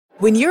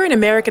When you're an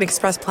American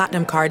Express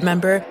Platinum card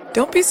member,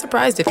 don't be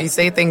surprised if you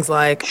say things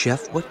like,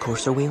 "Chef, what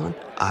course are we on?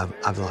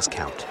 I've lost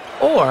count."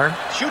 Or,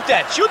 Shoot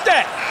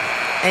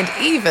that! And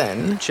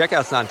even,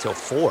 Checkout's not until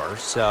 4,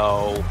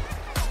 so...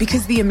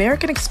 Because the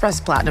American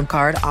Express Platinum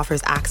Card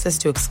offers access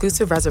to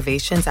exclusive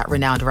reservations at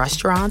renowned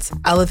restaurants,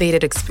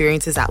 elevated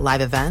experiences at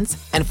live events,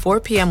 and 4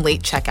 p.m.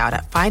 late checkout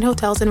at fine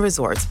hotels and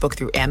resorts booked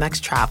through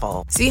Amex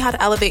Travel. See how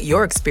to elevate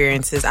your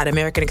experiences at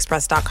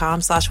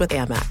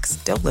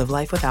americanexpress.com/withAmex. Don't live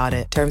life without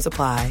it. Terms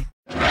apply.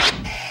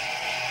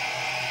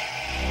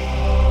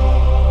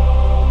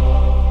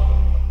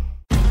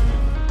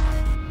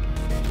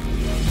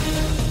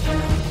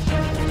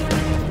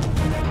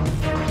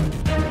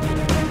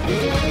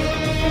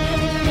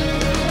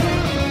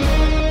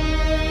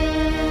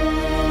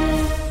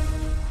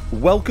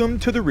 Welcome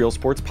to the Real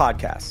Sports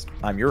Podcast.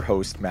 I'm your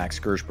host, Max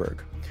Gershberg.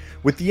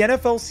 With the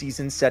NFL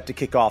season set to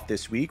kick off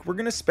this week, we're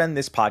going to spend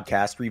this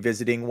podcast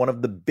revisiting one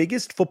of the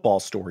biggest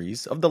football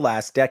stories of the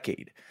last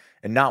decade,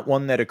 and not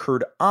one that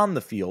occurred on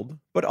the field,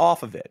 but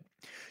off of it.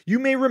 You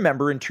may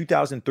remember in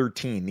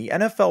 2013, the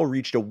NFL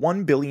reached a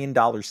 $1 billion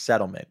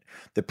settlement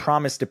that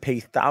promised to pay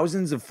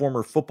thousands of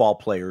former football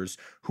players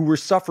who were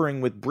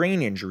suffering with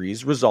brain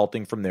injuries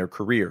resulting from their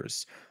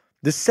careers.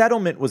 The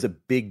settlement was a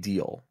big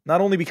deal,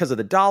 not only because of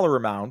the dollar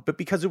amount, but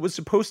because it was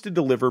supposed to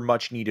deliver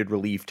much-needed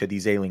relief to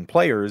these ailing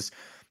players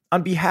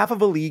on behalf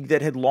of a league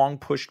that had long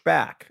pushed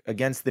back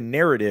against the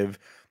narrative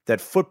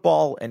that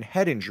football and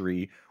head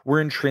injury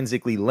were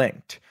intrinsically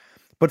linked.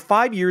 But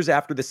 5 years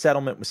after the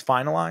settlement was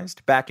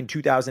finalized, back in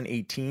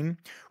 2018,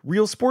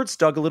 Real Sports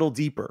dug a little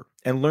deeper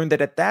and learned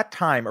that at that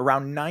time,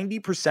 around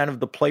 90%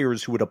 of the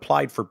players who had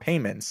applied for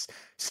payments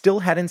still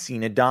hadn't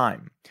seen a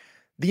dime.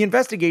 The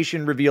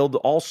investigation revealed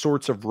all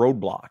sorts of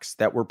roadblocks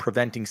that were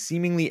preventing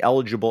seemingly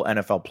eligible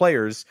NFL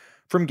players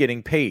from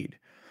getting paid.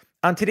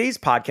 On today's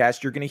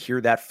podcast, you're going to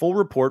hear that full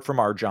report from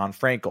our John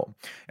Frankel.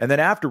 And then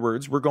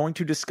afterwards, we're going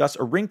to discuss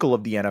a wrinkle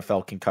of the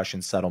NFL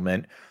concussion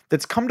settlement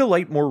that's come to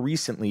light more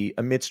recently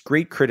amidst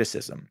great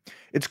criticism.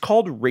 It's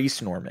called race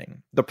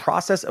norming, the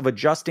process of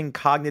adjusting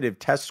cognitive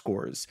test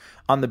scores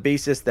on the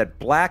basis that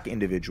black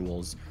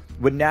individuals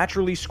would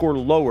naturally score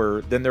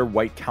lower than their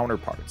white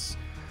counterparts.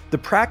 The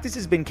practice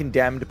has been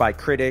condemned by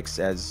critics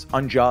as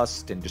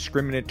unjust and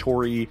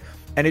discriminatory,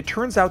 and it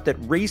turns out that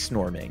race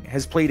norming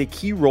has played a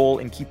key role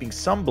in keeping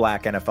some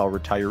black NFL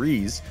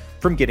retirees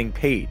from getting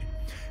paid.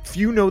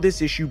 Few know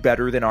this issue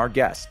better than our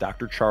guest,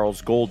 Dr.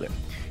 Charles Golden.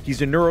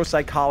 He's a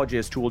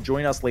neuropsychologist who will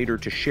join us later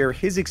to share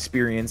his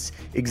experience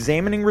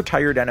examining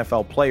retired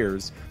NFL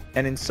players,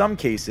 and in some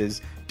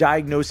cases,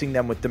 diagnosing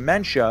them with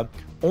dementia,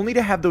 only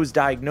to have those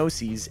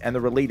diagnoses and the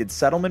related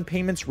settlement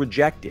payments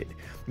rejected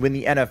when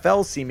the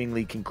NFL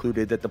seemingly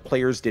concluded that the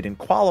players didn't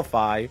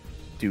qualify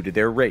due to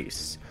their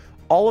race.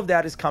 All of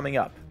that is coming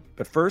up,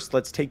 but first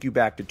let's take you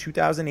back to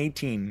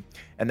 2018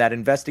 and that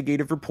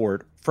investigative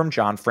report from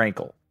John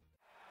Frankel.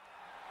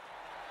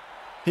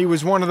 He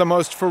was one of the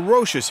most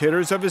ferocious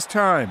hitters of his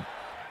time.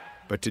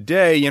 But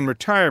today, in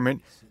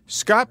retirement,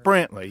 Scott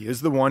Brantley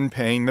is the one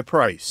paying the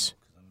price.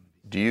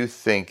 Do you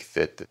think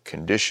that the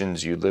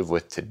conditions you live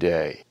with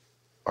today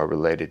are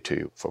related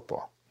to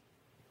football?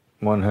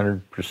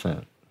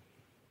 100%.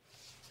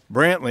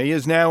 Brantley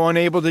is now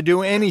unable to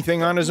do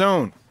anything on his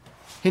own.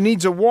 He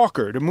needs a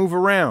walker to move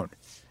around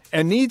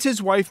and needs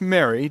his wife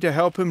Mary to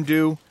help him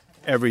do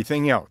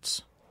everything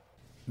else.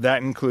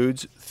 That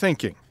includes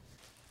thinking,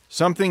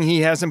 something he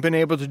hasn't been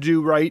able to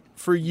do right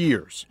for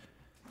years.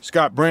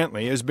 Scott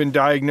Brantley has been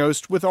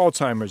diagnosed with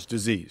Alzheimer's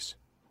disease.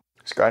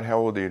 Scott, how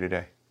old are you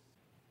today?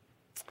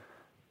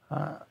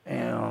 I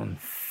am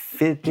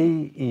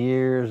 50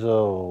 years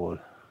old.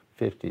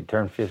 50.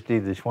 Turned 50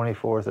 the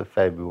 24th of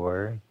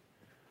February.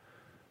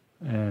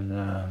 And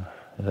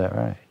is that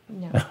right?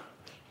 No.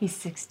 He's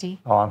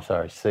 60. Oh, I'm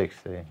sorry,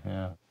 60,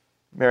 yeah.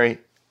 Mary,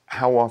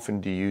 how often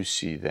do you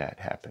see that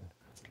happen?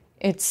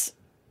 It's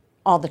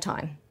all the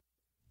time.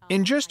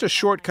 In just a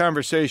short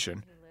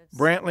conversation,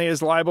 Brantley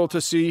is liable to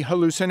see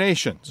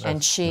hallucinations.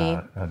 And she...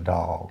 Not a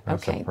dog,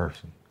 that's Okay. a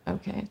person.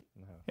 Okay.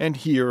 And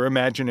hear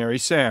imaginary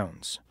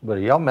sounds. But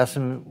are y'all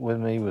messing with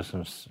me with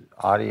some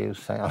audio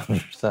sounds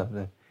or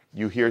something?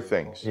 You hear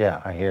things.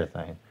 Yeah, I hear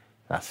things.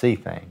 I see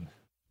things.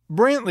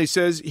 Brantley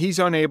says he's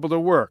unable to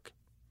work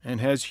and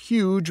has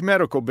huge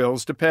medical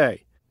bills to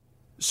pay.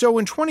 So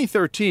in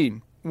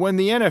 2013, when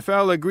the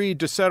NFL agreed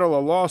to settle a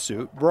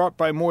lawsuit brought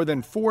by more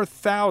than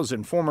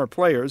 4,000 former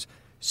players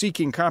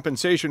seeking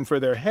compensation for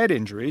their head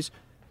injuries,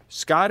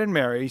 Scott and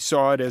Mary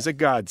saw it as a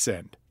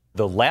godsend.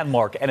 The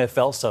landmark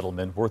NFL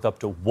settlement worth up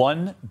to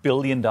 $1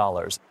 billion.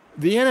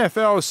 The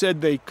NFL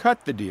said they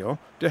cut the deal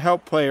to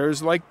help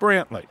players like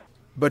Brantley.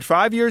 But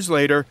 5 years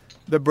later,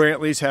 the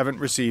Brantleys haven't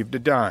received a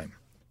dime.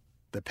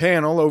 The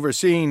panel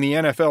overseeing the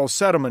NFL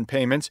settlement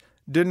payments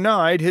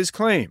denied his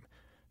claim,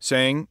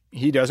 saying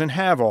he doesn't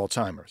have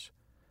Alzheimer's.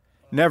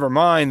 Never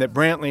mind that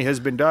Brantley has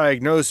been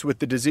diagnosed with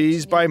the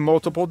disease by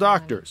multiple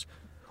doctors,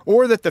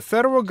 or that the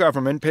federal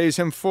government pays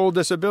him full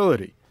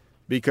disability,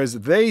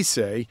 because they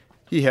say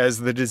he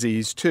has the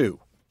disease too.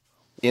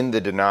 In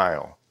the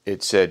denial,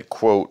 it said,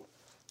 quote,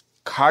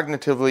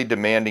 cognitively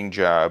demanding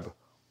job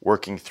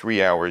working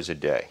 3 hours a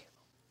day.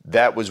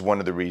 That was one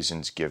of the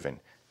reasons given.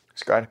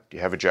 Scott, do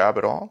you have a job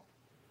at all?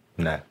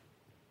 No,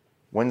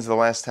 When's the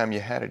last time you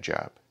had a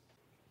job?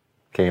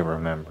 can't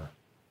remember.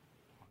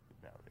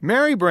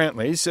 Mary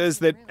Brantley says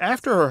that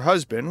after her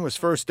husband was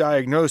first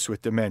diagnosed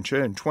with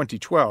dementia in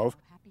 2012,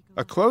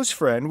 a close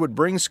friend would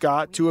bring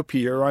Scott to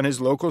appear on his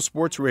local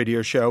sports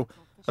radio show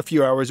a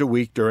few hours a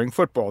week during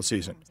football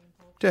season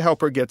to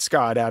help her get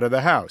Scott out of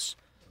the house,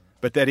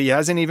 but that he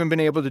hasn't even been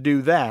able to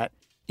do that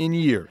in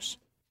years.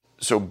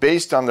 So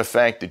based on the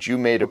fact that you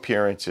made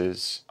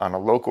appearances on a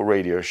local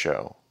radio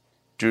show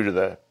due to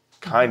the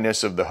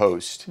kindness of the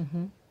host,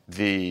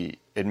 the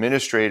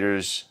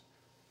administrators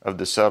of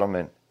the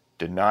settlement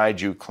denied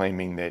you,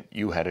 claiming that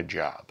you had a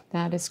job.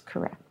 That is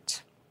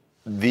correct.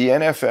 The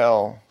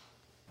NFL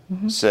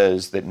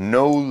says that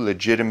no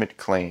legitimate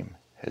claim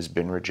has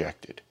been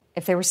rejected.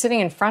 If they were sitting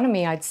in front of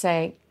me, I'd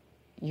say,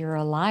 you're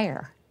a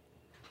liar,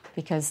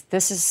 because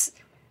this is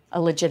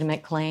a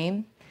legitimate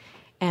claim.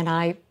 And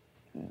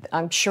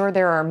I'm sure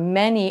there are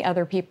many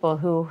other people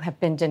who have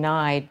been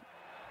denied.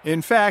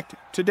 In fact,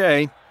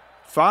 today,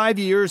 5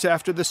 years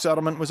after the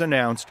settlement was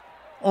announced,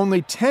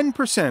 only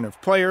 10%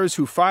 of players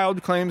who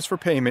filed claims for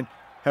payment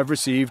have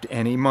received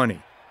any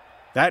money.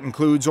 That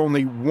includes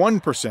only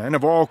 1%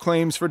 of all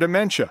claims for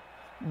dementia.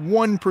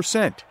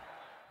 1%.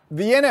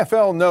 The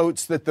NFL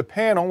notes that the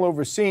panel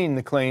overseeing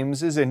the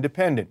claims is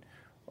independent,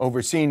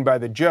 overseen by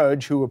the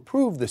judge who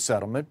approved the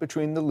settlement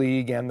between the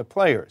league and the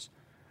players.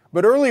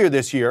 But earlier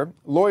this year,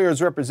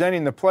 lawyers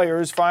representing the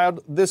players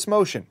filed this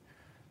motion,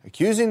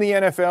 accusing the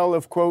NFL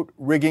of, quote,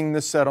 rigging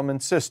the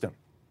settlement system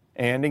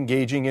and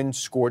engaging in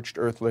scorched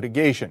earth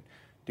litigation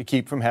to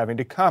keep from having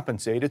to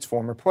compensate its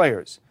former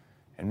players.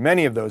 And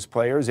many of those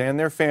players and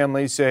their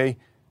families say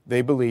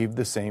they believe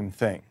the same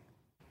thing.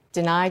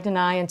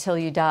 Deny until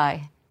you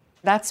die.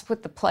 That's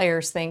what the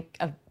players think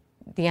of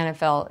the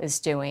NFL is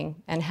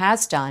doing and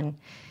has done.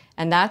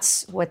 And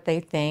that's what they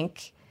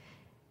think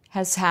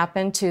has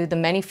happened to the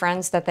many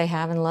friends that they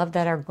have and love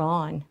that are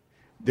gone.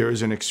 There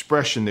is an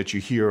expression that you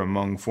hear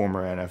among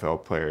former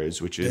NFL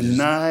players, which is...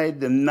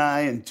 Deny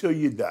until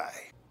you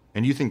die.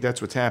 And you think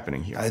that's what's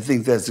happening here? I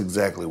think that's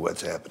exactly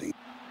what's happening.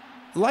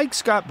 Like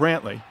Scott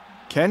Brantley,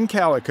 Ken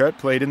Callicutt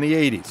played in the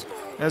 80s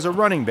as a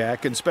running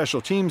back and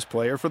special teams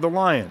player for the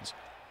Lions.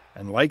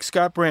 And like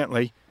Scott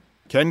Brantley,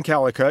 Ken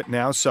Callicutt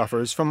now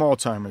suffers from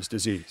Alzheimer's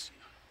disease.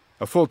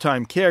 A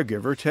full-time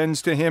caregiver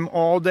tends to him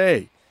all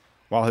day,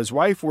 while his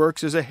wife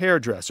works as a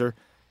hairdresser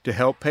to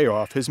help pay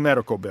off his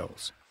medical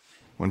bills.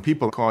 When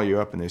people call you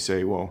up and they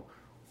say, well,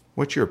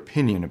 what's your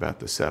opinion about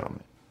the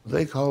settlement?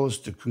 They call us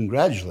to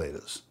congratulate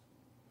us.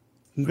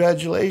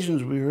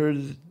 Congratulations, we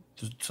heard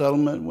the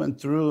settlement went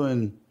through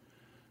and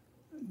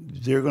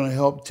they're going to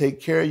help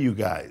take care of you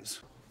guys.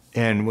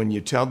 And when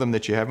you tell them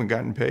that you haven't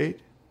gotten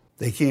paid?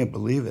 They can't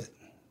believe it.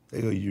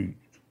 They go,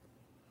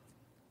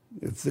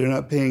 if they're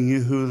not paying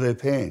you, who are they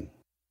paying?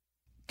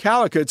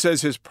 Callicutt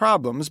says his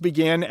problems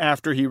began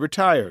after he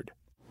retired.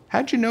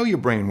 How'd you know your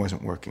brain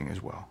wasn't working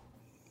as well?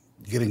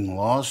 Getting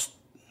lost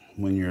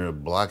when you're a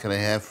block and a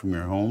half from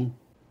your home.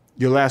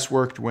 You last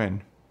worked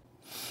when?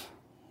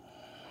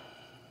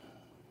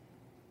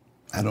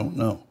 I don't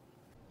know.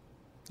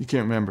 You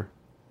can't remember.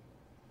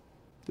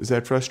 Does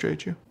that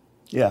frustrate you?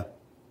 Yeah.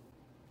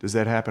 Does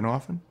that happen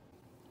often?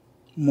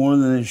 More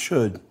than it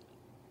should.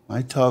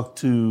 I talk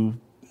to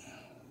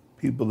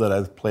people that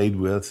I've played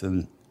with,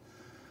 and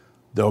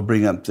they'll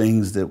bring up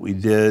things that we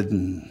did,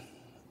 and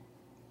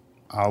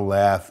I'll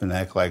laugh and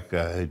act like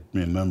I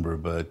remember,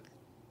 but...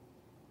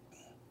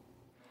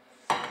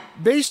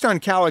 Based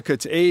on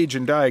Callicutt's age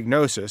and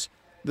diagnosis,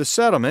 the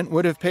settlement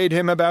would have paid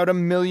him about $1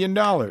 million.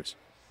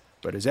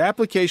 But his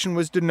application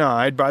was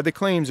denied by the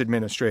claims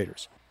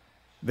administrators.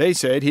 They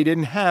said he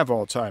didn't have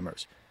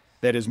Alzheimer's,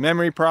 that his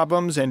memory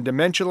problems and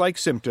dementia-like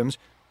symptoms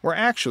were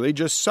actually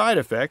just side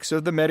effects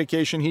of the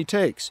medication he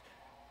takes.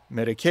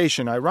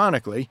 Medication,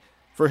 ironically,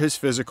 for his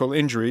physical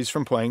injuries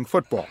from playing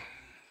football.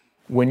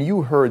 When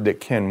you heard that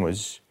Ken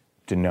was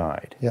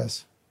denied,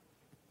 yes,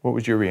 what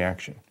was your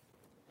reaction?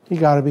 You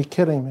got to be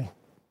kidding me.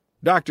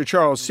 Dr.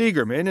 Charles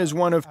Siegerman is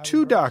one of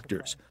 2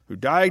 doctors who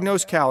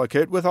diagnosed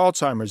Callicutt with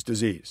Alzheimer's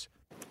disease.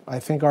 I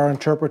think our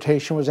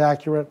interpretation was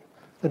accurate.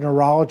 The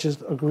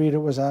neurologist agreed it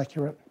was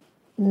accurate.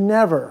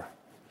 Never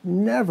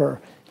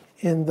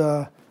in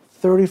the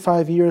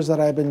 35 years that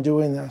I've been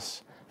doing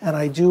this, and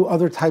I do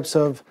other types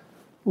of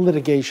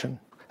litigation,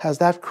 has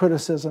that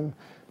criticism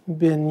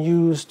been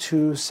used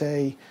to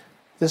say,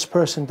 this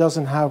person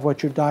doesn't have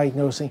what you're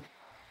diagnosing.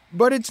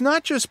 But it's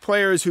not just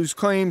players whose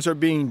claims are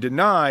being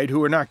denied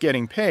who are not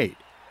getting paid.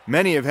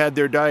 Many have had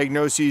their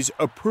diagnoses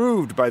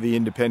approved by the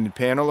independent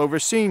panel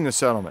overseeing the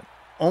settlement,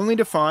 only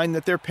to find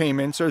that their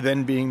payments are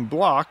then being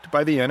blocked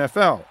by the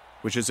NFL,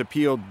 which has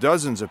appealed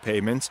dozens of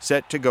payments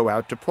set to go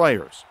out to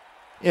players.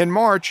 In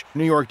March,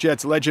 New York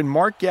Jets legend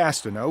Mark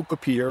Gastineau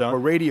appeared on a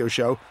radio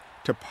show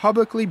to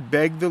publicly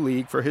beg the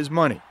league for his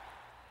money.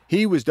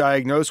 He was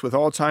diagnosed with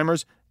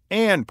Alzheimer's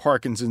and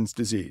Parkinson's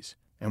disease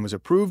and was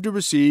approved to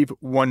receive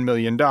 $1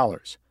 million.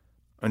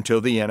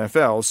 until the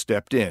NFL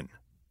stepped in.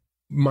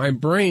 My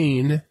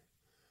brain,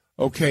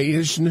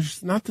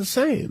 is not the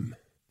same.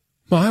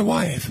 My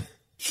wife,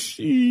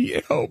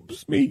 she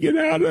helps me get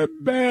out of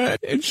bed,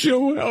 and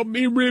she'll help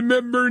me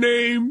remember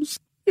names.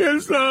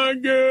 It's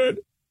not good.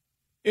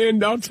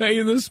 And I'll tell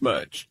you this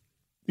much.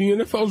 The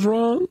NFL's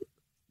wrong.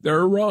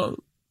 They're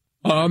wrong.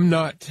 I'm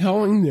not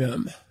telling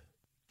them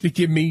to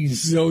give me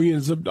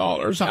zillions of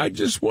dollars. I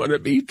just want to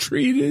be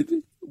treated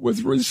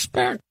with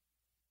respect.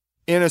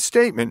 In a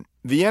statement,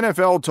 the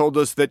NFL told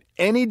us that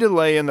any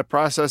delay in the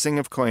processing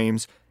of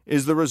claims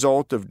is the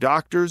result of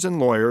doctors and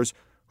lawyers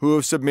who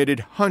have submitted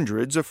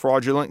hundreds of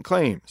fraudulent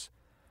claims.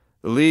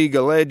 The league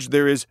alleged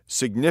there is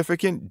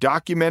significant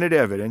documented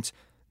evidence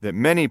that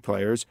many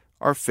players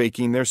are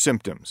faking their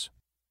symptoms.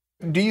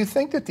 Do you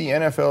think that the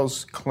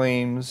NFL's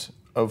claims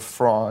of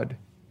fraud,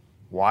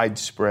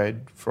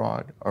 widespread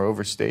fraud, are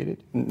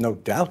overstated? No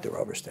doubt they're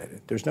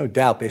overstated. There's no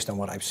doubt based on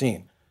what I've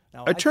seen.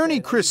 Now, Attorney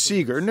Chris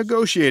Seeger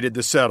negotiated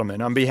the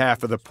settlement on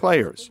behalf of the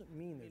players.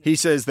 He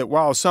says that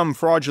while some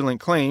fraudulent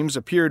claims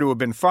appear to have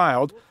been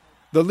filed,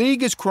 the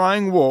league is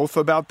crying wolf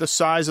about the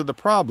size of the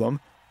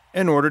problem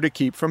in order to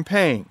keep from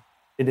paying.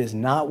 It is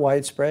not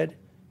widespread.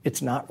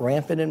 It's not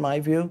rampant in my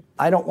view.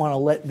 I don't want to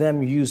let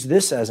them use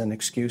this as an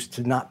excuse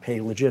to not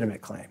pay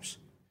legitimate claims.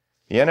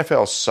 The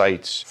NFL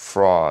cites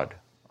fraud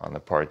on the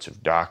parts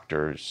of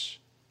doctors,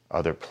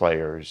 other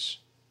players.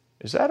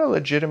 Is that a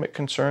legitimate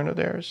concern of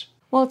theirs?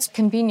 Well, it's a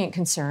convenient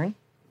concern,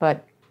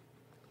 but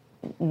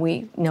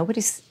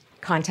nobody's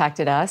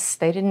contacted us.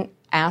 They didn't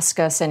ask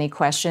us any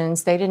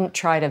questions. They didn't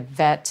try to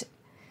vet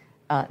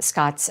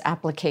Scott's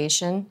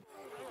application.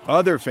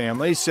 Other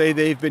families say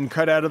they've been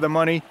cut out of the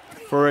money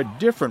for a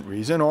different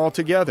reason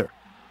altogether.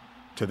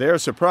 To their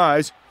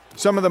surprise,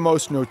 some of the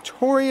most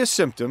notorious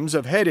symptoms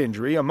of head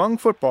injury among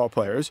football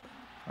players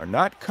are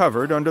not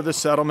covered under the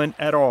settlement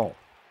at all.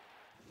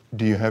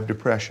 Do you have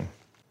depression?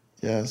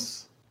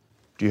 Yes.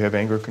 Do you have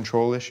anger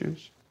control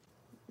issues?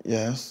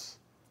 Yes.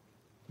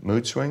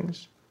 Mood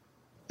swings?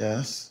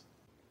 Yes.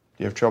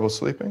 Do you have trouble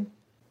sleeping?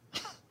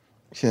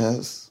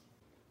 Yes.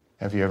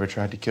 Have you ever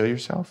tried to kill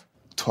yourself?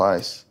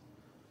 Twice.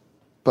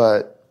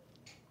 But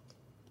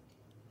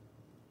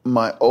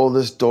my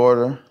oldest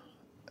daughter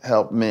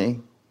helped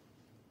me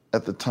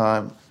at the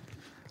time.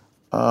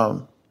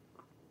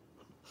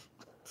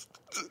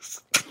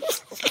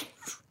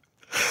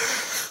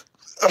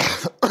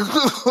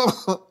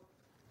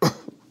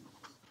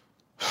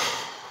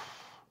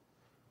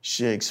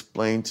 She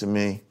explained to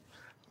me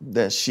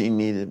that she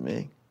needed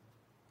me.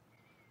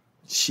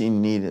 She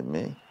needed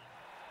me.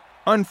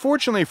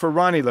 Unfortunately for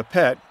Ronnie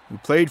Lepet, who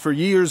played for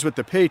years with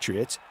the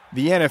Patriots,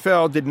 the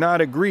NFL did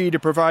not agree to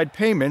provide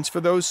payments for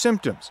those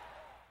symptoms,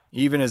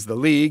 even as the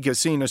league has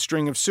seen a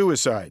string of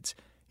suicides,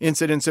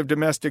 incidents of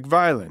domestic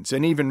violence,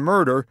 and even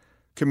murder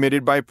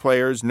committed by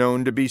players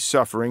known to be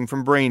suffering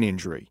from brain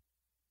injury.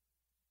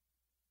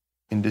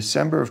 In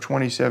December of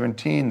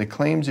 2017, the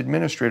claims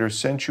administrator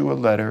sent you a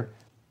letter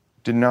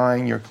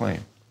denying your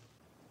claim.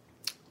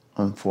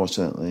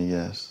 Unfortunately,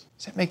 yes.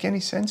 Does that make any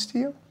sense to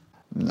you?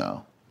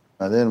 No.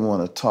 I didn't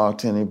want to talk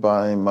to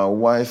anybody. My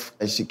wife,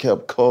 she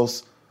kept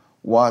close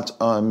watch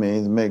on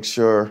me to make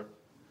sure,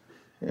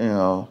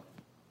 I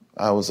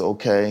was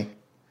okay.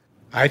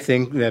 I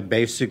think they're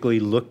basically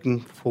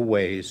looking for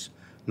ways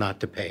not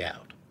to pay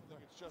out.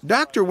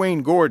 Dr.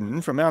 Wayne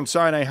Gordon from Mount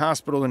Sinai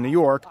Hospital in New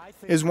York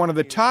is one of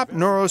the top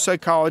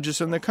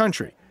neuropsychologists in the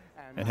country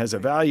and has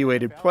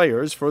evaluated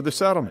players for the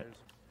settlement.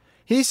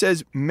 He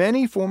says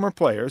many former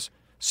players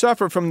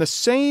suffer from the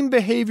same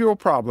behavioral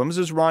problems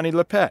as Ronnie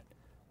Lepet,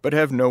 but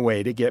have no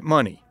way to get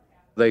money.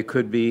 They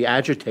could be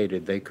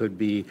agitated. They could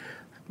be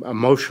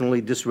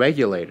emotionally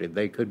dysregulated.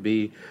 They could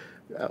be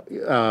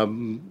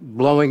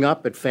blowing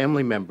up at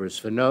family members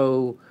for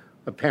no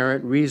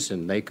apparent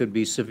reason. They could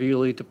be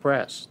severely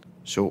depressed.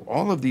 So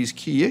all of these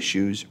key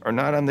issues are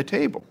not on the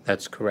table.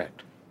 That's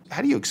correct.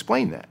 How do you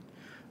explain that?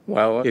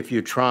 Well, if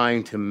you're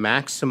trying to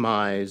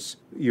maximize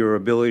your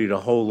ability to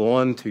hold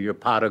on to your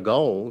pot of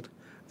gold,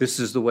 this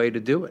is the way to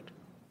do it.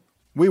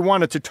 We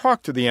wanted to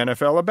talk to the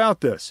NFL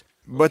about this,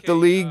 but the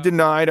league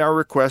denied our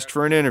request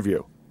for an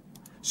interview.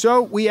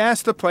 So we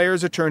asked the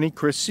players' attorney,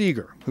 Chris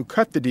Seeger, who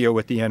cut the deal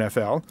with the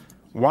NFL,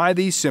 why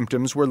these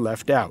symptoms were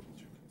left out.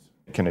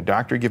 Can a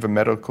doctor give a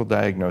medical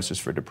diagnosis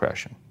for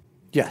depression?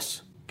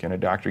 Yes. Can a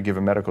doctor give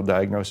a medical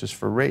diagnosis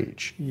for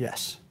rage?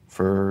 Yes.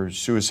 For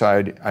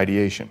suicide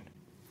ideation?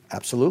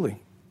 Absolutely.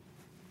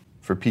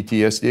 For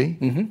PTSD?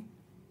 Mm-hmm.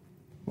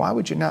 Why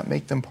would you not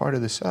make them part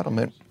of the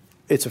settlement?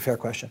 It's a fair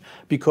question.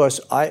 Because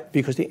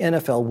the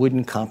NFL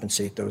wouldn't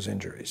compensate those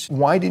injuries.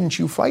 Why didn't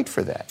you fight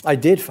for that? I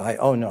did fight.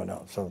 Oh,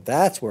 no. So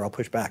that's where I'll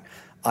push back.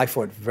 I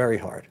fought very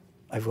hard.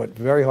 I fought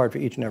very hard for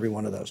each and every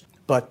one of those.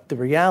 But the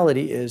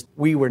reality is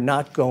we were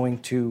not going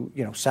to,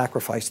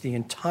 sacrifice the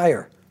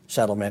entire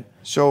settlement.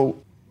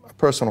 So a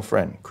personal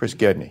friend, Chris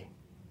Gedney,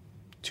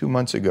 2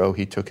 months ago,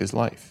 he took his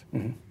life.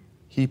 Mm-hmm.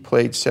 He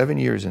played 7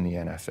 years in the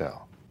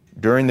NFL.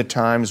 During the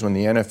times when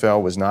the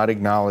NFL was not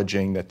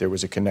acknowledging that there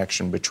was a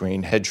connection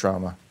between head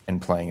trauma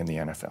and playing in the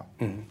NFL.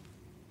 Mm-hmm.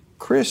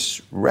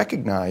 Chris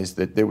recognized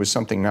that there was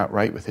something not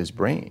right with his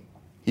brain.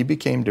 He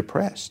became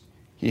depressed.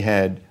 He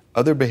had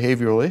other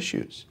behavioral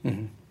issues,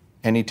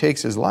 and he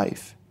takes his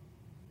life.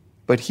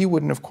 But he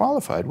wouldn't have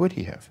qualified, would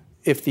he have?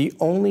 If the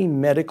only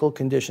medical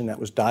condition that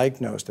was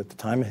diagnosed at the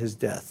time of his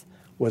death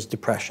was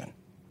depression,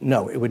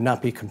 no, it would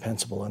not be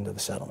compensable under the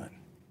settlement.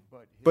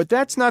 But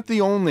that's not the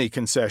only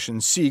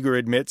concession Seeger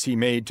admits he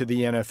made to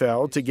the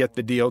NFL to get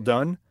the deal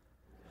done.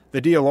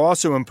 The deal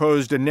also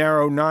imposed a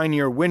narrow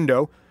 9-year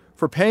window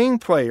for paying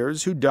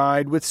players who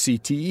died with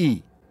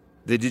CTE,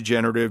 the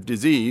degenerative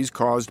disease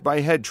caused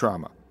by head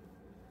trauma.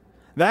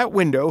 That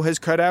window has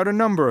cut out a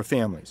number of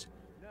families,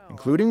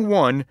 including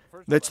one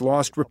that's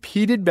lost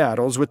repeated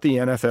battles with the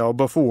NFL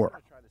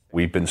before.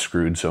 We've been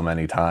screwed so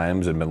many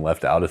times and been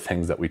left out of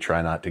things that we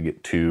try not to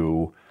get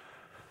too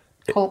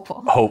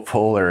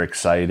hopeful or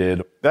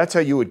excited. That's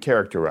how you would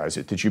characterize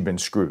it, that you've been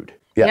screwed.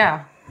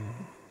 Yeah.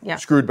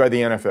 Screwed by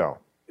the NFL.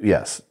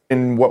 Yes.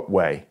 In what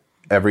way?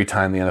 Every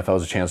time the NFL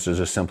has a chance to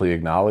just simply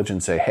acknowledge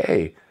and say,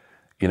 hey,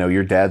 you know,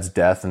 your dad's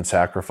death and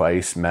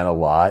sacrifice meant a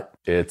lot.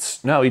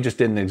 It's, no, he just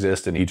didn't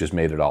exist and he just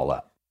made it all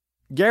up.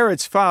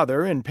 Garrett's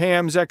father and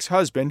Pam's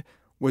ex-husband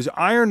was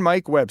Iron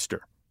Mike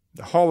Webster,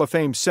 the Hall of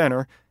Fame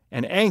center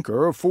and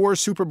anchor of 4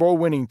 Super Bowl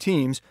winning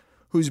teams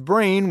whose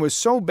brain was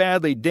so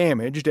badly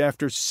damaged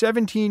after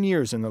 17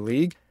 years in the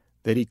league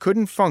that he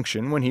couldn't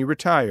function when he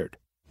retired.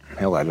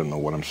 Hell, I don't know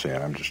what I'm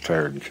saying. I'm just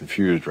tired and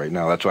confused right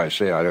now. That's why I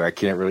say I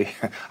can't really,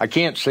 I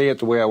can't say it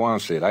the way I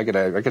want to say it. I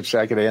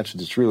could answer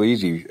this real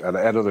easy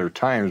at other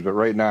times, but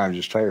right now I'm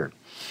just tired.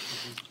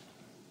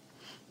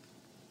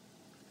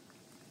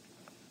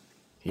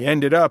 He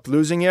ended up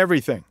losing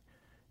everything: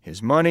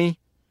 his money,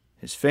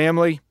 his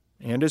family,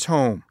 and his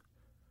home.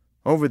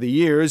 Over the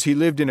years, he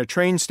lived in a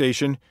train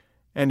station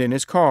and in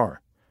his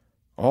car,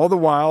 all the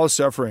while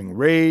suffering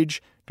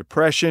rage,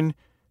 depression,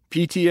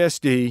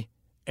 PTSD,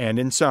 and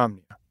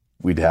insomnia.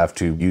 We'd have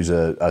to use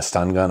a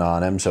stun gun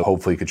on him, so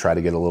hopefully he could try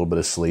to get a little bit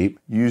of sleep.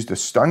 Used a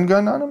stun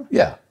gun on him?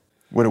 Yeah.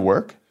 Would it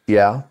work?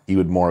 Yeah. He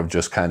would more of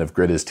just kind of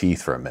grit his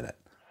teeth for a minute.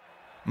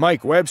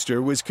 Mike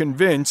Webster was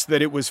convinced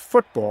that it was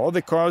football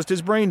that caused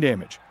his brain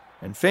damage,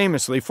 and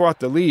famously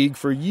fought the league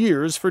for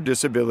years for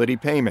disability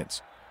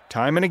payments.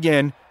 Time and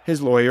again,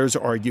 his lawyers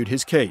argued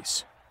his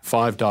case.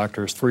 5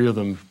 doctors, 3 of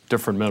them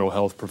different mental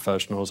health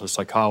professionals, a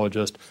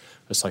psychologist,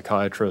 a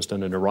psychiatrist,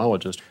 and a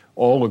neurologist,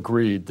 all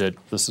agreed that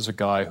this is a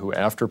guy who,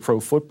 after pro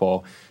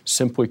football,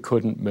 simply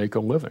couldn't make a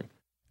living.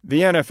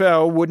 The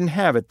NFL wouldn't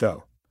have it,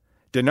 though,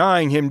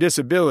 denying him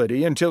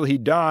disability until he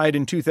died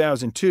in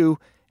 2002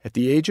 at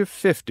the age of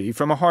 50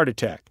 from a heart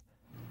attack.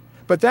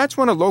 But that's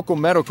when a local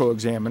medical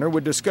examiner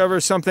would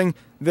discover something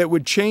that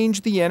would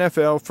change the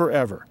NFL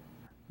forever: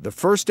 the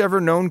first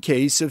ever known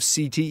case of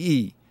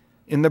CTE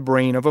in the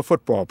brain of a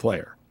football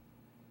player.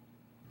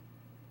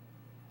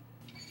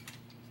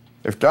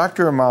 If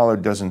Dr. Amalo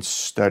doesn't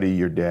study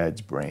your dad's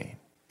brain,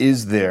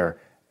 is there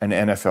an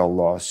NFL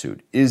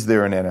lawsuit? Is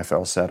there an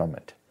NFL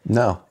settlement?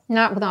 No.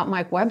 Not without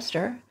Mike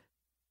Webster.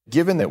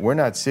 Given that we're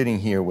not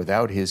sitting here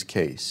without his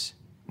case,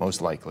 most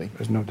likely.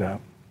 There's no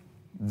doubt.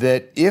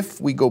 That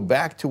if we go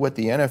back to what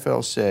the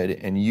NFL said,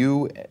 and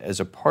you as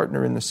a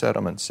partner in the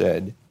settlement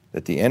said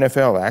that the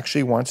NFL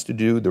actually wants to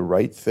do the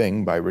right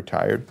thing by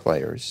retired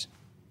players,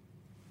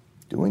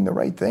 doing the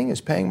right thing is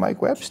paying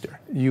Mike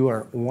Webster. You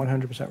are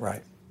 100%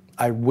 right.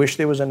 I wish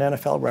there was an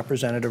NFL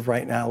representative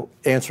right now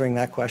answering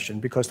that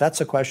question, because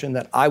that's a question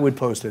that I would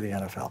pose to the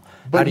NFL.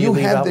 But you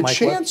had the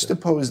chance to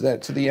pose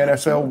that to the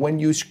NFL when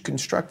you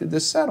constructed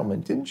this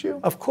settlement, didn't you?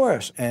 Of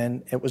course,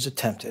 and it was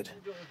attempted.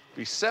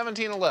 Be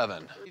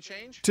 17-11.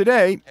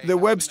 Today, the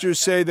Websters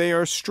say they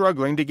are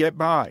struggling to get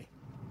by.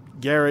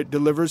 Garrett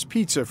delivers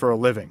pizza for a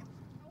living,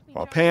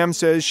 while Pam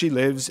says she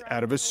lives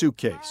out of a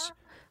suitcase.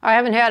 I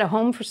haven't had a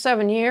home for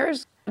 7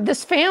 years.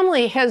 This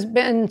family has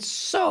been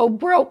so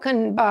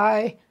broken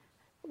by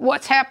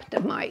what's happened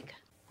to Mike.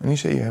 When you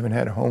say you haven't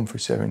had a home for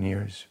 7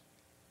 years,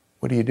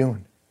 what are you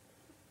doing?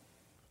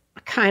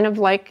 Kind of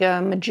like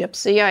a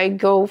gypsy. I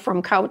go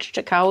from couch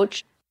to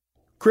couch.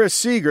 Chris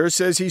Seeger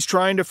says he's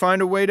trying to find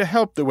a way to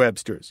help the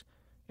Websters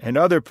and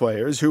other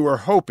players who are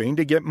hoping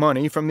to get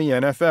money from the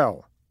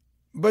NFL.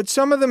 But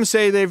some of them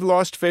say they've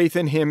lost faith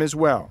in him as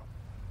well.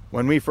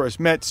 When we first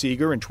met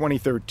Seeger in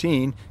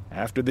 2013,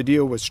 after the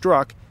deal was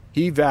struck,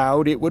 he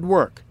vowed it would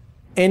work.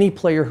 Any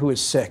player who is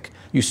sick,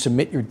 you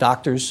submit your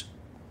doctor's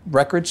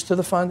records to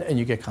the fund and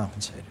you get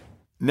compensated.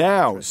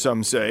 Now,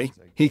 some say,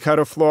 he cut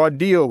a flawed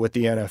deal with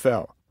the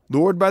NFL,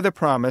 lured by the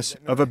promise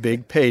of a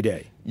big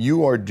payday.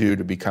 You are due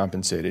to be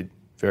compensated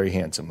very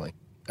handsomely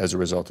as a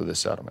result of this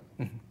settlement.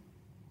 Mm-hmm.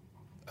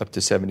 Up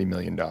to $70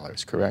 million,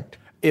 correct?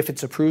 If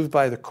it's approved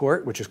by the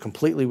court, which is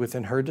completely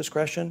within her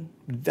discretion,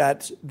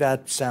 that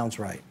sounds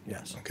right,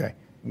 yes. Okay.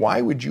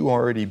 Why would you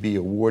already be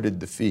awarded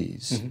the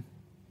fees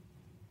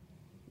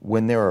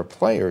when there are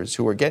players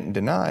who are getting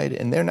denied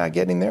and they're not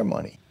getting their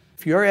money?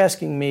 If you're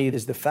asking me,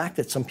 is the fact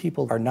that some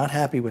people are not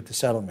happy with the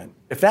settlement,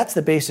 if that's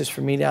the basis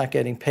for me not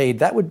getting paid,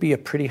 that would be a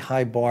pretty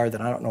high bar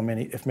that I don't know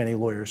if many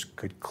lawyers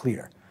could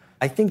clear.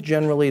 I think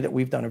generally that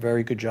we've done a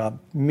very good job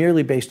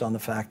merely based on the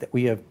fact that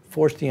we have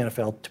forced the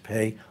NFL to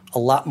pay a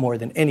lot more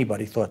than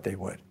anybody thought they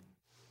would.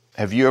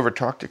 Have you ever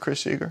talked to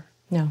Chris Seeger?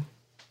 No.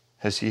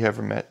 Has he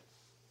ever met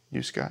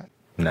you, Scott?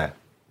 No.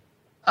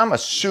 I'm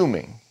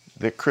assuming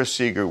that Chris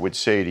Seeger would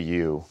say to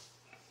you,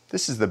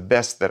 this is the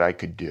best that I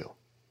could do.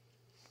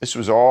 This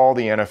was all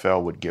the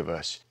NFL would give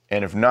us.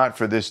 And if not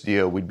for this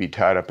deal, we'd be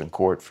tied up in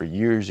court for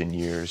years and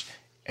years,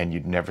 and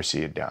you'd never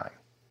see a dime.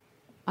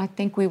 I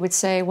think we would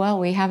say, well,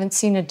 we haven't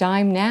seen a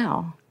dime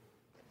now.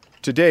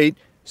 To date,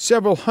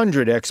 several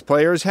hundred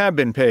ex-players have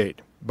been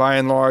paid, by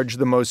and large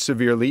the most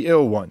severely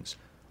ill ones,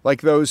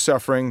 like those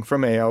suffering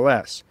from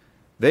ALS.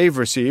 They've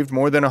received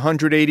more than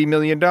 $180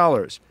 million,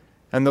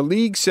 and the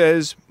league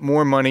says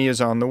more money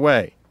is on the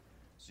way.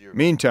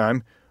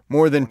 Meantime,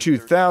 more than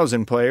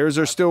 2,000 players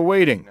are still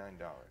waiting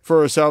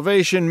for a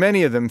salvation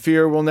many of them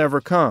fear will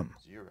never come,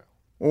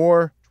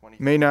 or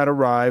may not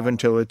arrive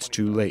until it's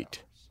too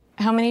late.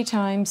 How many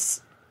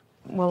times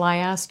will I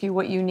ask you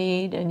what you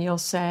need and you'll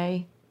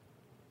say,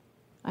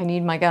 I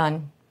need my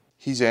gun?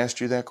 He's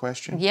asked you that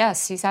question?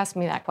 Yes, he's asked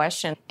me that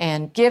question.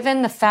 And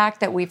given the fact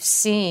that we've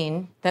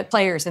seen that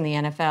players in the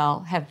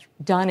NFL have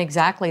done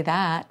exactly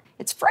that,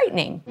 it's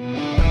frightening.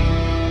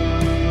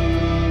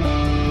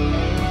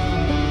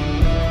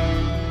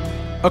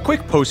 A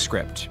quick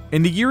postscript.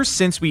 In the years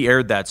since we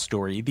aired that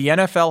story, the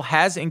NFL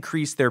has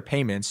increased their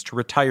payments to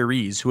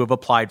retirees who have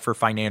applied for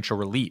financial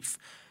relief.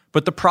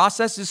 But the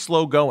process is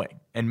slow going,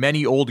 and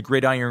many old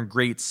gridiron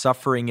greats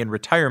suffering in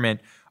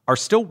retirement are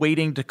still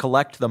waiting to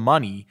collect the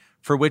money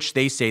for which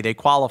they say they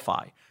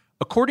qualify.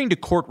 According to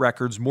court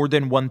records, more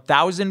than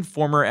 1,000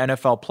 former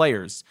NFL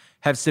players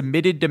have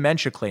submitted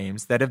dementia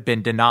claims that have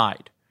been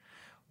denied.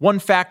 One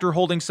factor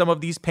holding some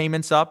of these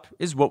payments up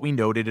is what we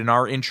noted in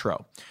our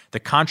intro, the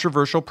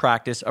controversial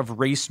practice of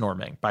race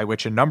norming, by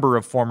which a number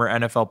of former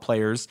NFL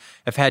players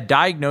have had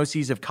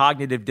diagnoses of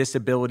cognitive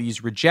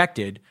disabilities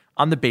rejected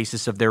on the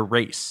basis of their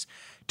race.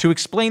 To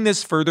explain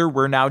this further,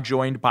 we're now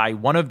joined by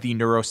one of the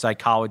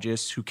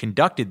neuropsychologists who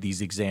conducted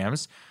these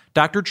exams,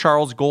 Dr.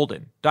 Charles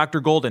Golden. Dr.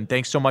 Golden,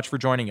 thanks so much for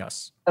joining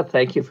us.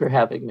 Thank you for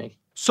having me.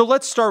 So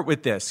let's start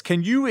with this.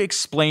 Can you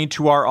explain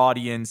to our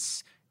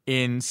audience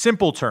in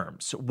simple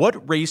terms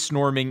what race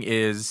norming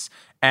is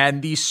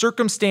and the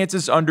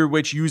circumstances under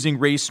which using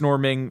race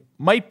norming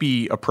might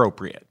be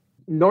appropriate?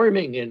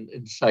 Norming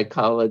in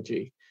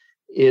psychology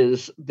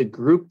is the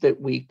group that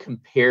we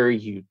compare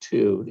you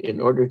to in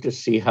order to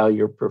see how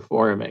you're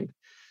performing.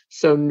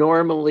 So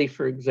normally,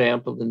 for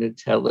example, in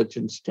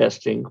intelligence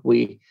testing,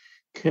 we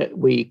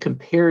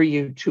compare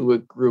you to a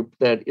group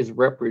that is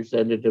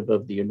representative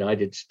of the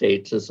United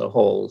States as a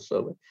whole.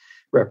 So it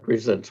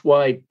represents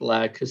white,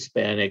 Black,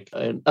 Hispanic,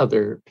 and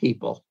other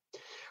people.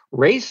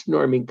 Race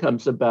norming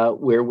comes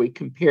about where we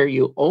compare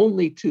you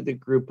only to the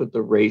group of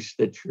the race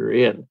that you're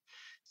in.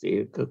 So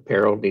you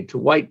compare only to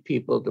white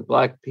people, to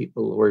Black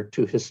people, or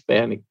to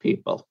Hispanic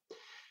people.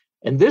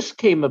 And this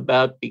came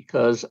about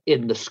because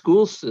in the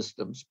school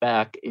systems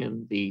back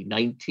in the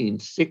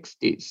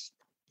 1960s,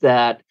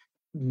 that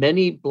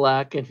many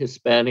Black and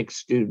Hispanic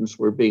students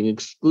were being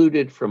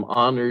excluded from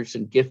honors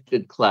and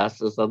gifted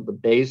classes on the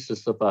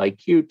basis of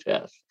IQ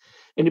tests.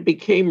 And it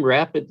became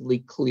rapidly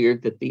clear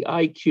that the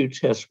IQ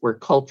tests were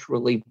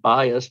culturally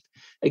biased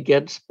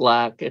against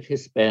Black and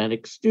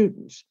Hispanic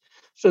students.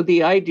 So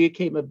the idea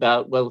came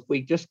about, well, if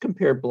we just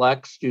compare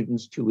Black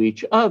students to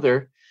each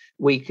other,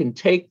 we can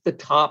take the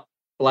top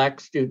Black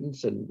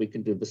students, and we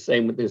can do the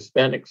same with the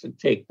Hispanics, and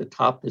take the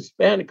top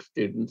Hispanic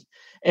students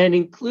and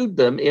include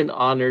them in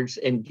honors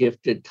and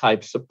gifted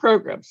types of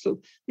programs. So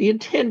the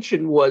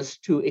intention was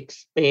to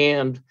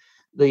expand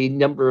the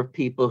number of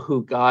people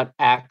who got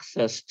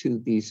access to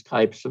these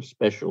types of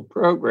special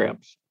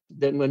programs.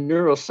 Then when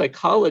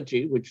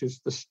neuropsychology, which is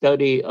the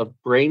study of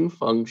brain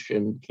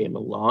function, came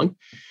along,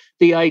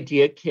 the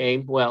idea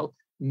came, well,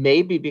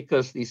 maybe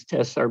because these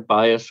tests are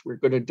biased, we're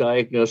going to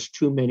diagnose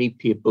too many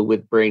people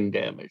with brain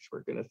damage.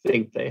 We're going to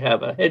think they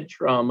have a head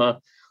trauma,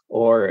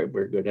 or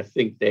we're going to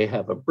think they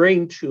have a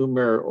brain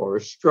tumor or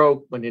a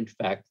stroke, when in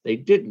fact they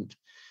didn't.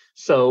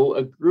 So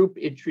a group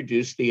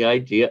introduced the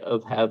idea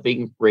of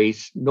having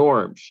race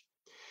norms.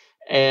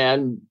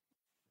 And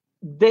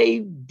they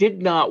did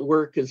not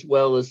work as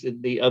well as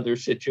in the other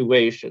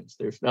situations.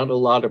 There's not a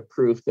lot of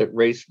proof that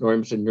race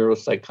norms in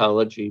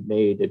neuropsychology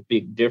made a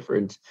big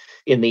difference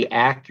in the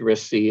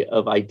accuracy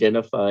of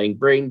identifying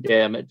brain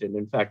damage. And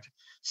in fact,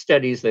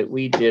 studies that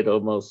we did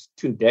almost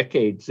 2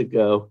 decades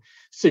ago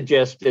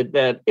suggested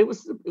that it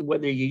was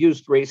whether you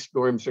used race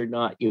norms or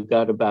not, you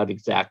got about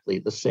exactly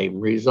the same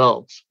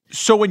results.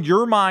 So in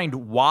your mind,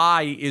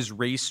 why is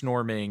race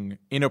norming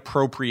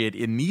inappropriate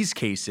in these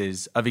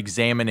cases of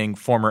examining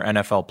former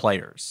NFL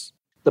players?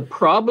 The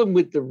problem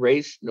with the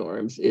race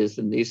norms is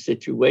in these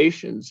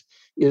situations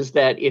is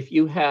that if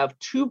you have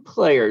 2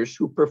 players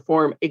who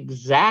perform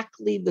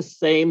exactly the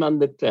same on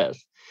the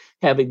test,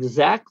 have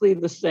exactly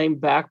the same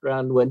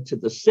background, went to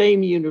the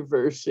same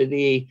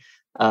university,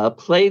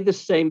 play the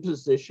same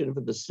position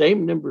for the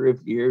same number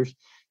of years,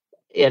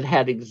 and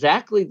had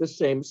exactly the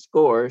same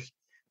scores,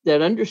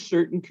 that under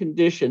certain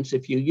conditions,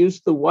 if you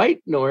use the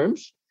white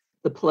norms,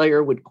 the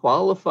player would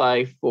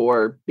qualify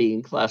for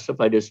being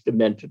classified as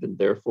demented and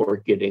therefore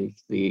getting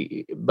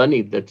the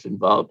money that's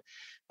involved.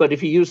 But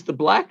if you use the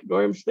black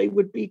norms, they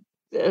would be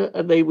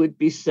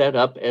set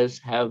up as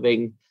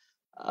having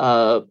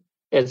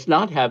as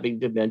not having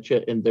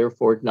dementia and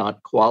therefore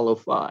not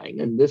qualifying.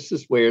 And this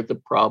is where the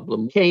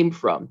problem came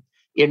from.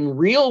 In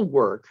real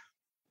work,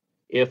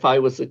 if I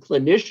was a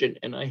clinician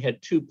and I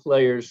had two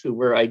players who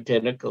were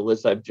identical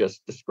as I've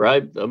just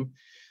described them,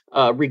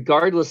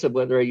 regardless of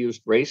whether I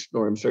used race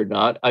norms or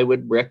not, I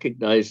would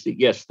recognize that,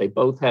 yes, they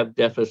both have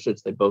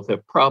deficits, they both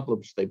have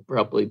problems, they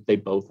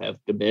both have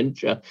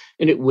dementia,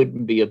 and it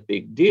wouldn't be a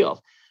big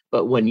deal.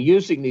 But when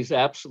using these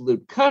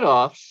absolute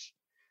cutoffs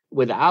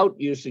without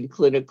using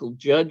clinical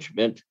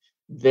judgment,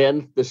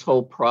 then this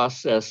whole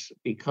process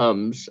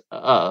becomes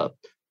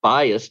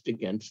biased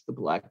against the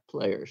black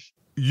players.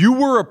 You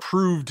were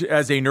approved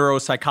as a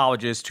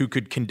neuropsychologist who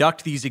could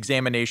conduct these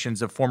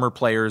examinations of former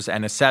players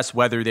and assess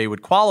whether they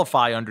would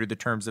qualify under the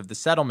terms of the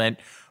settlement.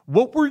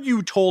 What were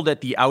you told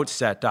at the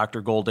outset,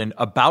 Dr. Golden,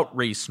 about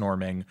race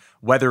norming,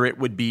 whether it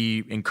would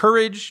be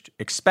encouraged,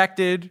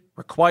 expected,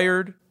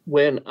 required?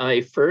 When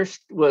I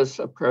first was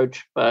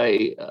approached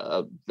by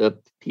the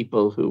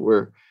people who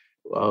were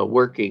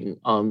working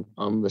on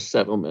the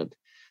settlement,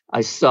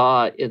 I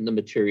saw in the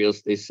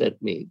materials they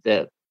sent me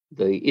that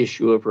the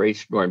issue of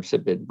race norms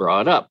had been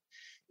brought up.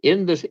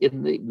 In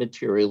the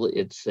material,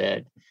 it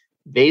said,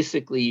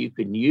 basically, you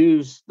can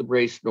use the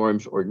race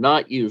norms or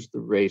not use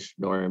the race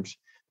norms,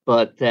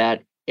 but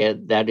that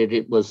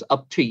it was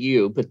up to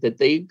you, but that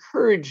they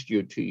encouraged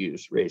you to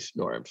use race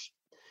norms.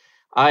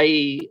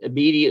 I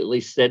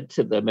immediately said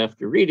to them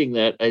after reading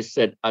that, I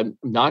said,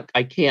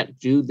 I can't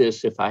do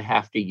this if I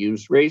have to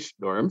use race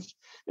norms.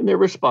 And their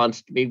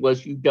response to me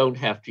was, you don't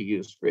have to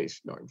use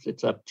race norms.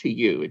 It's up to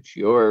you. It's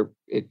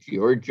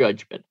your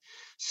judgment.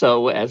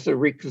 So as a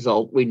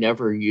result, we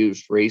never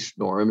used race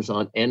norms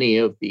on any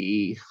of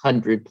the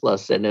 100+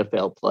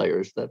 NFL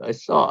players that I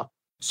saw.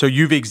 So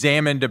you've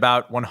examined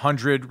about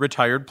 100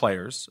 retired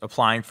players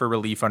applying for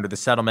relief under the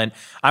settlement.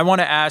 I want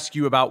to ask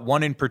you about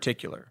one in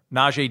particular,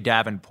 Najee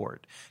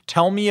Davenport.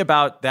 Tell me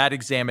about that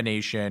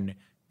examination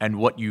and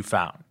what you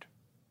found.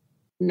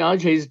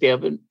 Najee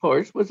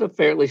Davenport was a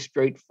fairly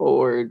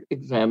straightforward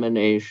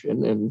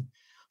examination, and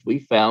we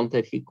found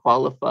that he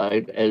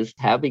qualified as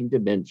having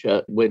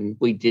dementia when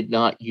we did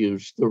not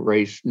use the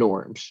race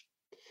norms.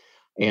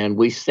 And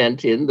we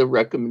sent in the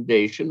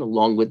recommendation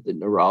along with the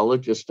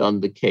neurologist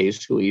on the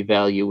case who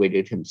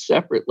evaluated him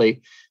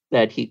separately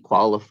that he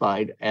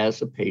qualified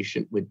as a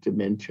patient with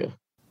dementia.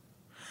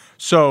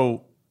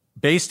 So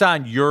based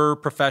on your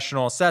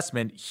professional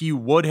assessment, he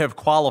would have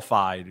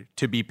qualified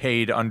to be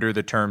paid under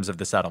the terms of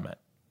the settlement.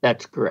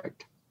 That's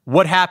correct.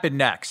 What happened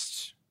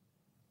next?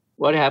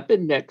 What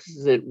happened next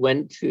is it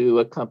went to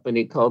a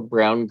company called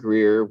Brown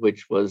Greer,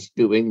 which was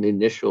doing the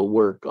initial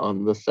work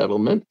on the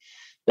settlement.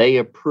 They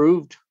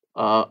approved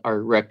our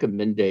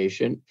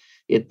recommendation.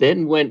 It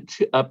then went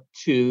up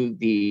to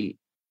the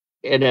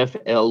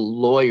NFL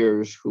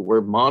lawyers who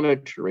were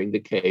monitoring the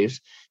case,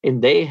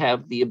 and they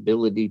have the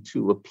ability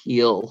to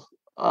appeal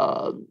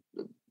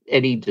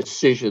any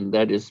decision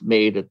that is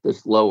made at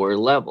this lower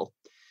level.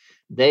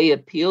 They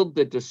appealed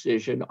the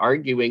decision,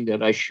 arguing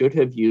that I should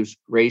have used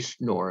race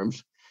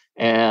norms,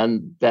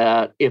 and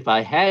that if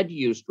I had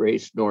used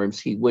race norms,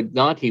 he would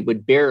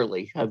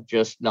barely have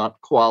just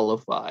not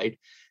qualified,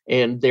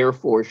 and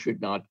therefore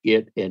should not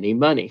get any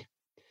money.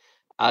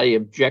 I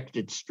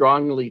objected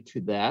strongly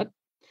to that,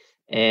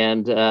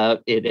 and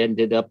it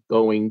ended up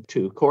going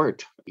to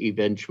court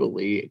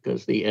eventually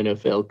because the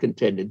NFL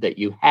contended that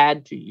you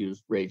had to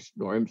use race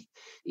norms,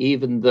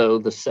 even though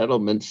the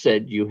settlement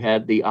said you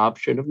had the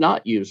option of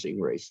not using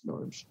race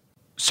norms.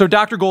 So,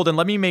 Dr. Golden,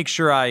 let me make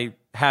sure I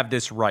have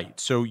this right.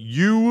 So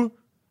you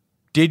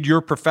did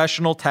your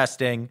professional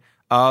testing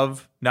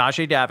of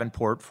Najee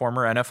Davenport,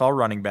 former NFL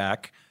running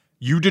back.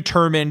 You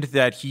determined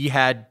that he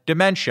had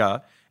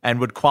dementia and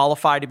would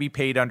qualify to be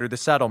paid under the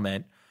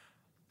settlement.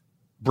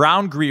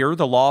 Brown Greer,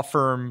 the law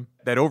firm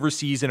that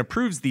oversees and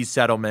approves these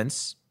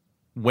settlements,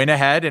 went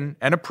ahead and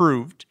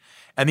approved.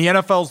 And the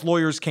NFL's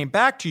lawyers came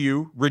back to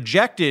you,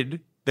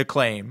 rejected the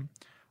claim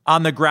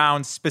on the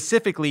grounds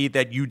specifically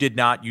that you did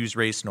not use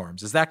race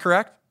norms. Is that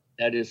correct?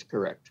 That is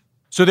correct.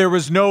 So there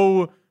was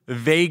no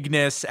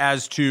vagueness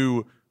as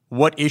to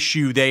what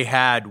issue they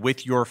had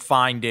with your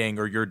finding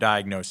or your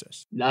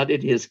diagnosis? Not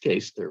in his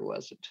case, there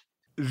wasn't.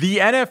 The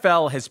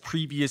NFL has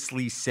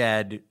previously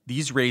said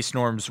these race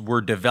norms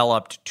were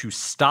developed to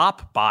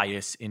stop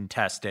bias in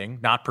testing,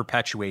 not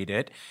perpetuate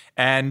it,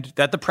 and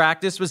that the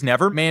practice was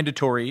never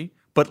mandatory,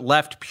 but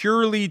left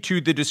purely to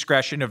the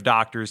discretion of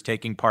doctors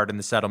taking part in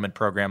the settlement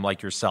program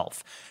like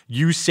yourself.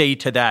 You say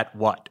to that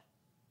what?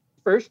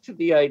 First, to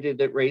the idea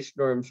that race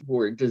norms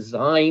were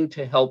designed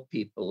to help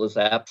people is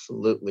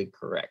absolutely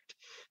correct.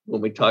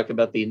 When we talk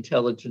about the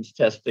intelligence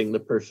testing, the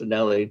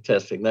personality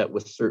testing, that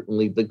was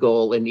certainly the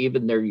goal, and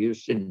even their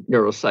use in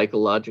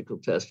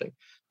neuropsychological testing.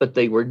 but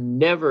they were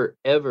never,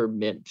 ever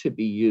meant to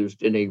be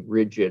used in a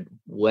rigid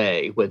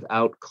way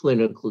without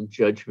clinical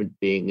judgment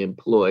being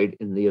employed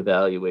in the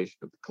evaluation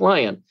of the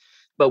client.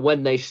 But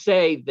when they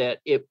say that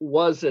it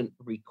wasn't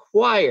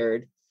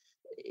required,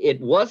 it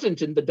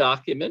wasn't in the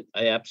document.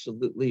 I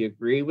absolutely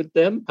agree with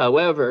them.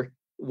 However,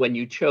 when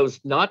you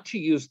chose not to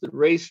use the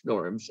race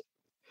norms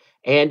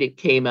and it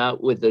came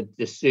out with a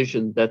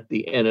decision that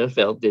the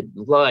NFL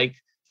didn't like,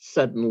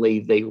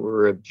 suddenly they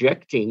were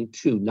objecting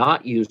to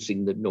not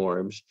using the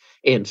norms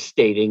and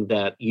stating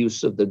that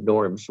use of the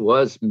norms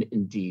was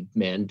indeed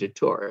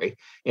mandatory.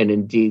 And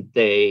indeed,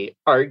 they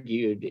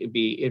argued to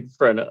be in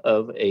front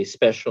of a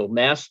special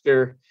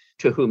master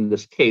to whom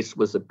this case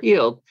was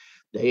appealed.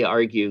 They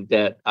argued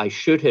that I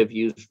should have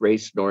used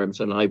race norms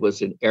and I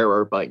was in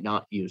error by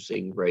not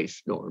using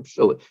race norms.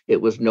 So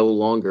it was no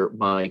longer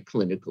my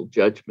clinical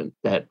judgment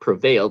that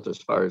prevailed as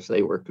far as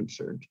they were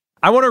concerned.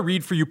 I want to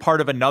read for you part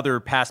of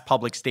another past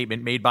public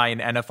statement made by an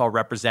NFL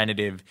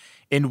representative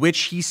in which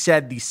he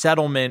said the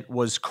settlement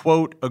was,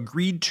 quote,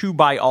 agreed to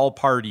by all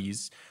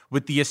parties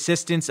with the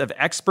assistance of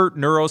expert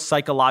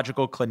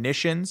neuropsychological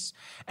clinicians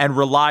and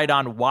relied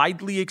on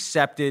widely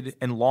accepted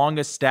and long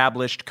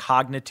established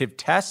cognitive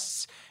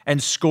tests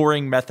and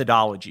scoring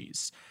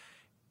methodologies.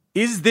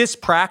 Is this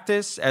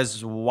practice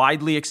as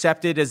widely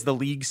accepted as the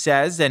league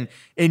says? And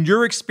in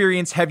your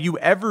experience, have you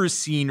ever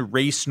seen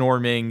race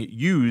norming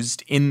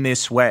used in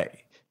this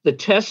way? The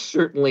tests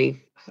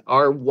certainly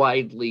are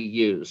widely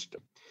used.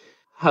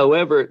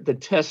 However, the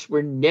tests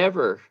were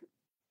never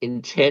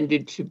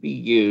intended to be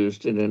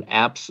used in an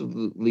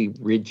absolutely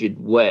rigid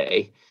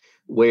way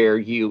where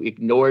you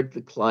ignored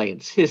the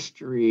client's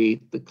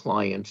history, the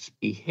client's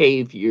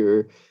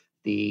behavior,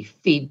 the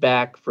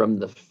feedback from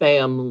the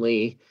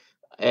family,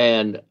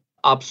 and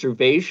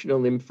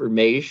observational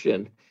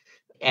information,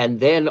 and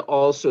then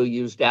also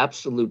used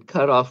absolute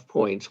cutoff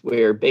points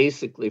where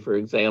basically, for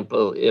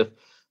example, if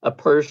a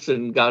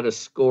person got a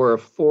score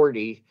of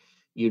 40,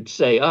 you'd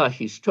say,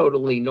 he's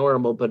totally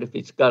normal. But if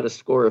he's got a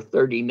score of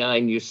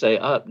 39, you say,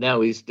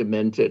 now he's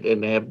demented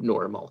and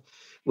abnormal,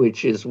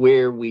 which is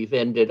where we've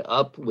ended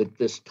up with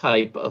this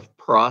type of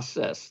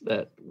process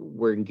that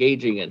we're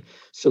engaging in.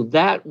 So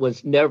that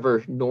was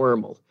never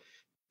normal.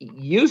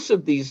 Use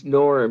of these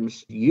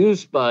norms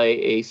used by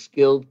a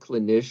skilled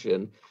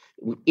clinician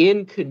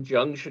in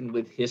conjunction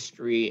with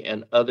history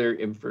and other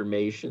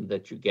information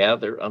that you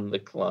gather on the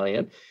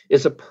client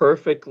is a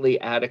perfectly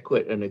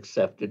adequate and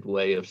accepted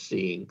way of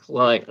seeing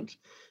clients.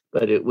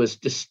 But it was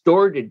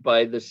distorted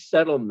by the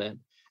settlement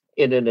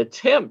in an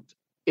attempt,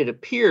 it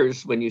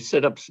appears, when you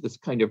set up this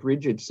kind of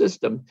rigid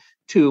system,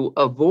 to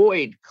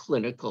avoid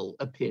clinical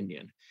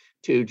opinion,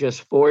 to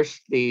just force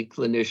the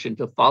clinician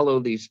to follow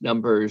these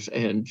numbers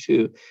and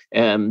to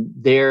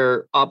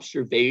their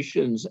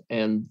observations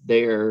and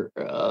their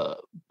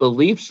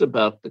beliefs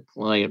about the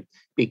client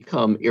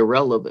become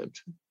irrelevant.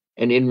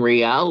 And in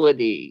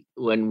reality,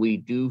 when we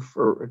do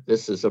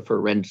this is a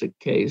forensic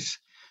case,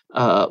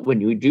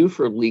 when you do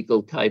for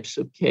legal types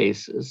of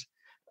cases,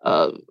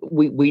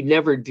 we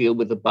never deal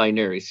with a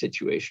binary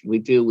situation. We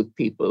deal with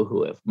people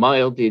who have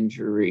mild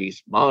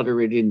injuries,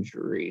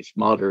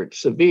 moderate,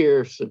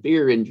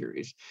 severe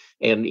injuries.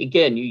 And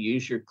again, you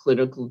use your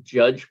clinical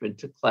judgment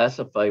to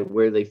classify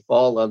where they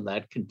fall on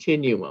that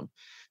continuum.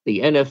 The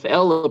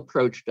NFL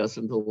approach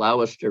doesn't allow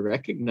us to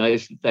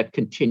recognize that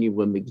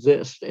continuum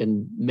exists.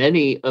 And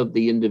many of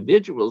the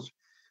individuals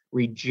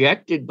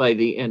rejected by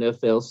the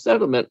NFL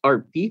settlement are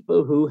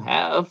people who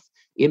have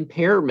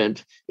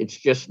impairment. It's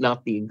just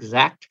not the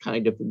exact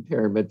kind of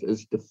impairment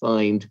as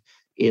defined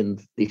in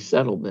the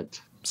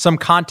settlement. Some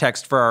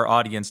context for our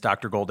audience,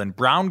 Dr. Golden.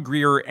 Brown,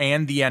 Greer,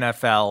 and the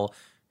NFL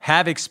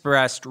have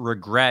expressed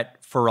regret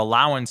for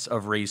allowance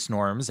of race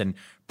norms and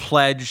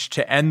pledged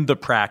to end the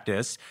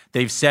practice.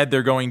 They've said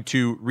they're going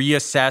to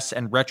reassess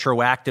and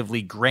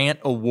retroactively grant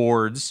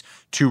awards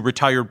to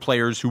retired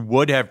players who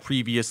would have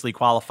previously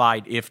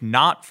qualified if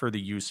not for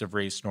the use of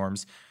race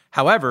norms.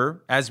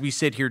 However, as we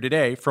sit here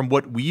today, from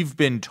what we've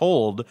been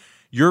told,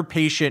 your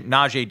patient,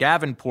 Najee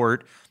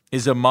Davenport,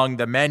 is among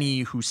the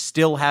many who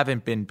still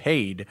haven't been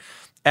paid.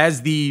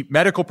 As the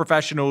medical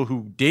professional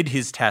who did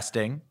his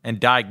testing and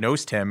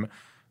diagnosed him,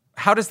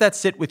 how does that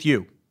sit with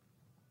you?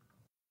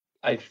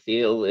 I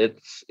feel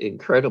it's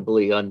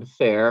incredibly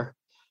unfair.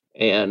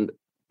 And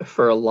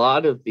for a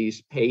lot of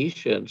these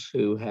patients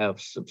who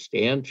have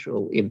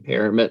substantial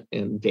impairment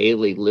and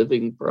daily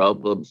living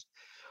problems,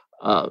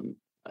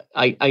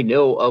 I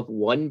know of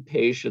one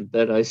patient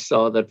that I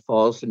saw that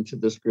falls into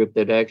this group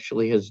that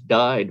actually has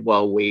died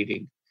while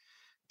waiting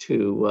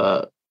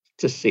to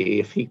see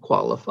if he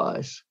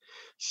qualifies.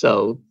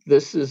 So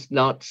this is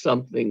not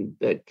something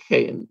that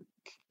can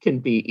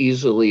be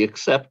easily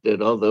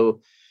accepted,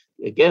 although,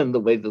 again, the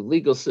way the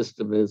legal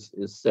system is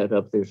set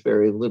up, there's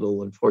very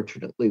little,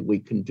 unfortunately, we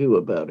can do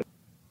about it.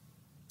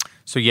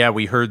 So, yeah,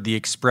 we heard the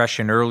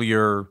expression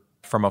earlier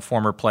from a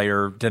former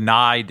player,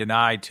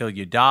 deny till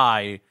you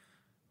die.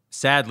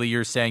 Sadly,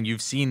 you're saying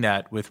you've seen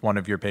that with one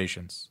of your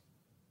patients.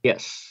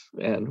 Yes,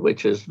 and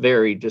which is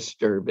very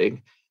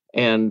disturbing.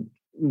 And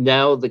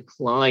now the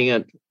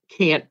client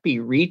can't be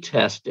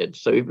retested.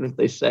 So even if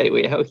they say,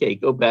 well, okay,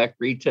 go back,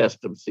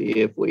 retest him, see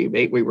if we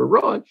were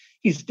wrong,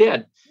 he's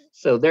dead.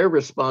 So their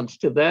response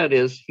to that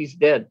is he's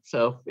dead.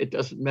 So it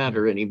doesn't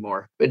matter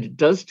anymore. But it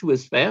does to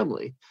his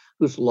family,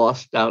 who's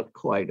lost out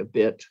quite a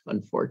bit,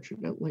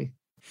 unfortunately.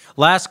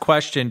 Last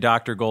question,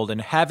 Dr. Golden.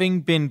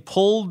 Having been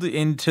pulled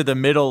into the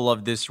middle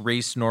of this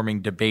race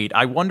norming debate,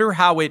 I wonder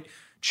how it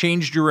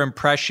changed your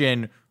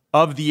impression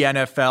of the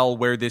NFL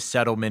where this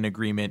settlement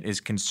agreement is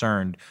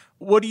concerned.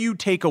 What do you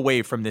take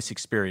away from this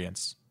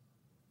experience?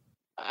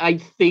 I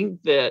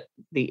think that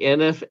the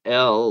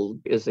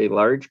NFL is a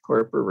large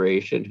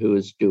corporation who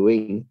is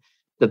doing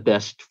the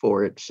best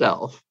for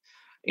itself.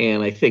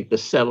 And I think the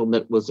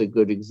settlement was a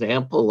good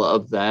example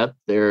of that.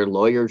 Their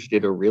lawyers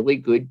did a really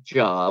good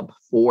job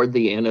for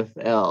the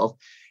NFL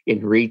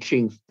in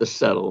reaching the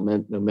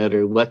settlement, no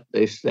matter what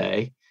they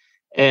say.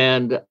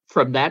 And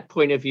from that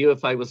point of view,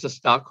 if I was a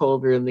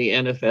stockholder in the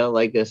NFL,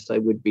 I guess I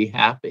would be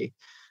happy.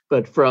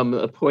 But from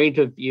a point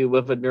of view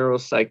of a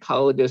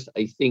neuropsychologist,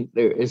 I think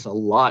there is a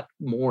lot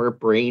more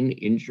brain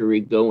injury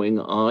going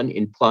on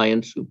in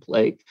clients who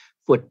play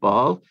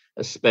football,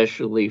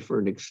 especially for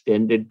an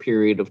extended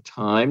period of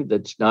time,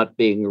 that's not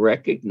being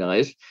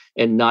recognized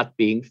and not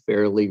being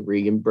fairly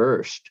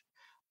reimbursed.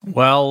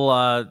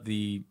 Well,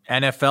 the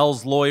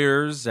NFL's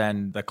lawyers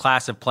and the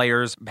class of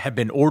players have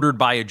been ordered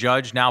by a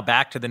judge now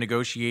back to the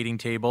negotiating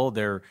table.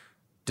 They're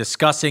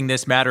discussing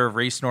this matter of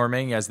race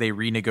norming as they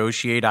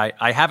renegotiate.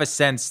 I have a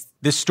sense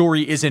this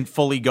story isn't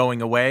fully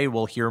going away.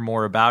 We'll hear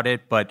more about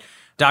it. But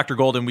Dr.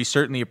 Golden, we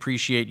certainly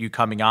appreciate you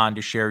coming on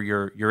to share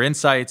your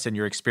insights and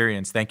your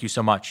experience. Thank you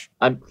so much.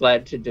 I'm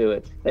glad to do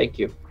it. Thank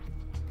you.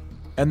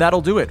 And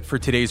that'll do it for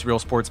today's Real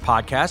Sports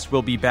Podcast.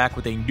 We'll be back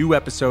with a new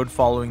episode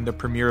following the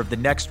premiere of the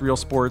next Real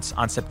Sports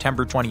on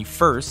September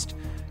 21st.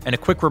 And a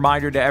quick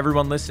reminder to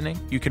everyone listening,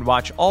 you can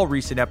watch all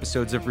recent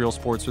episodes of Real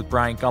Sports with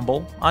Bryant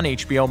Gumbel on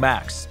HBO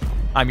Max.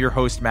 I'm your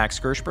host, Max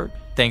Gershberg.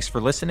 Thanks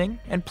for listening,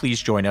 and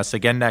please join us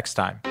again next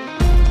time.